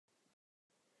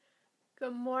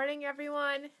Good morning,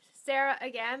 everyone. Sarah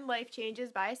again, Life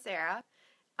Changes by Sarah.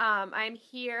 I'm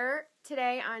here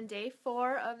today on day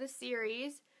 4 of the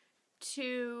series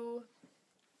to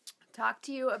talk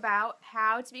to you about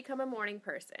how to become a morning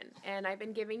person. And I've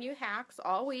been giving you hacks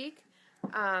all week.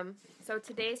 So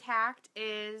today's hack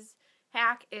is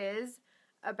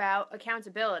about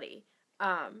accountability.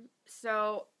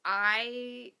 So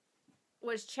I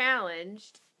was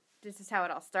challenged. This is how it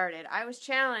all started. I was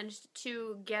challenged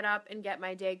to get up and get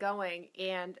my day going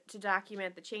and to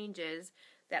document the changes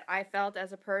that I felt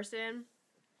as a person,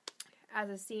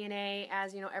 as a CNA,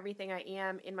 as, everything I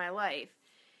am in my life.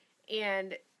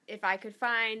 And if I could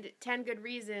find 10 good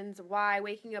reasons why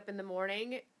waking up in the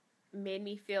morning made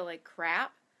me feel like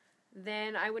crap,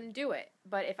 then I wouldn't do it.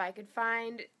 But if I could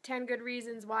find 10 good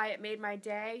reasons why it made my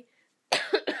day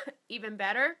even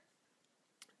better,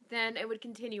 then it would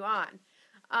continue on.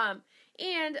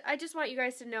 And I just want you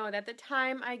guys to know that the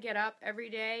time I get up every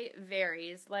day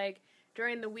varies. Like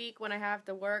during the week when I have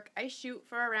to work, I shoot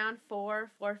for around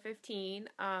 4:15.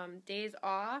 Days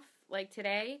off, like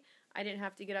today, I didn't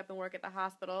have to get up and work at the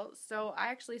hospital, so I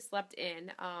actually slept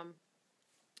in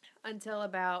until I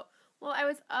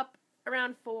was up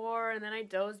around 4, and then I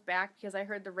dozed back because I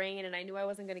heard the rain and I knew I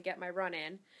wasn't going to get my run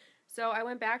in. So I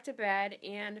went back to bed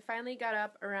and finally got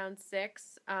up around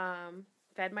 6,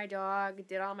 fed my dog,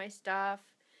 did all my stuff,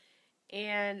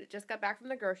 and just got back from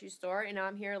the grocery store, and now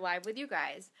I'm here live with you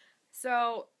guys.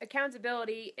 So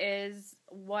accountability is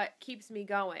what keeps me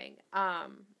going.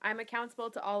 I'm accountable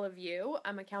to all of you.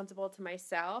 I'm accountable to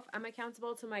myself. I'm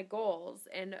accountable to my goals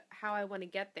and how I want to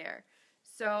get there.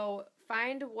 So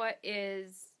find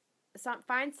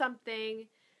something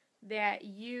that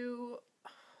you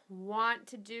want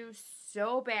to do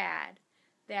so bad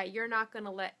that you're not going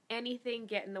to let anything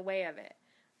get in the way of it.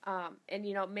 And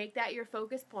make that your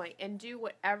focus point and do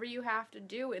whatever you have to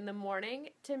do in the morning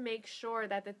to make sure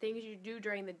that the things you do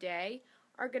during the day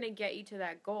are going to get you to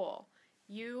that goal.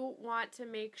 You want to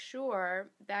make sure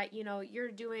that,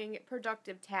 you're doing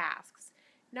productive tasks.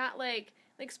 Not like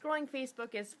scrolling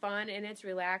Facebook is fun and it's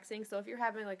relaxing. So if you're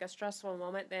having like a stressful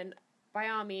moment, then by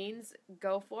all means,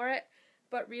 go for it.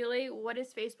 But really, what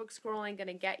is Facebook scrolling going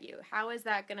to get you? How is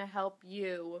that going to help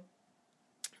you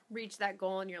reach that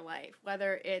goal in your life?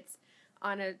 Whether it's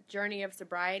on a journey of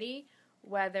sobriety,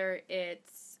 whether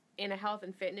it's in a health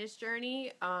and fitness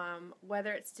journey,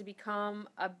 whether it's to become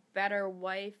a better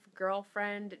wife,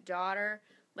 girlfriend, daughter.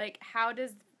 Like, how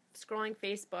does scrolling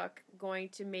Facebook going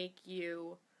to make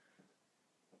you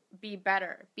be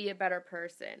better, be a better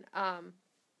person? I'm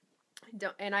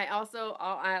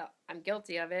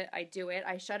guilty of it. I do it.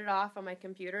 I shut it off on my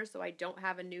computer so I don't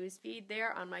have a news feed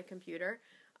there on my computer.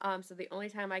 So the only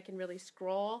time I can really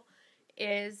scroll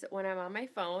is when I'm on my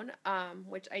phone,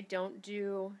 which I don't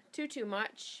do too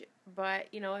much. But,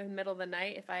 in the middle of the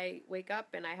night, if I wake up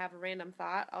and I have a random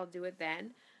thought, I'll do it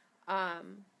then.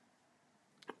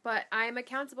 But I'm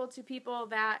accountable to people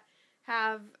that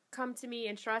have come to me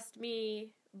and trust me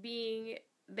being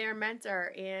their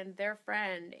mentor and their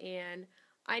friend, and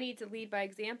I need to lead by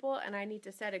example and I need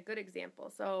to set a good example.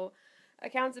 So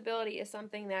accountability is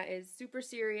something that is super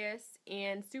serious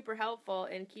and super helpful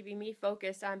in keeping me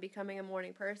focused on becoming a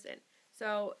morning person.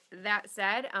 So that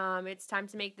said, it's time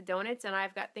to make the donuts, and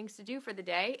I've got things to do for the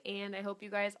day, and I hope you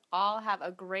guys all have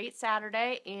a great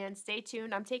Saturday, and stay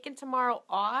tuned. I'm taking tomorrow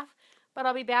off, but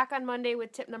I'll be back on Monday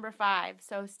with tip number 5,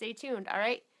 so stay tuned, all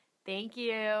right? Thank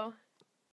you.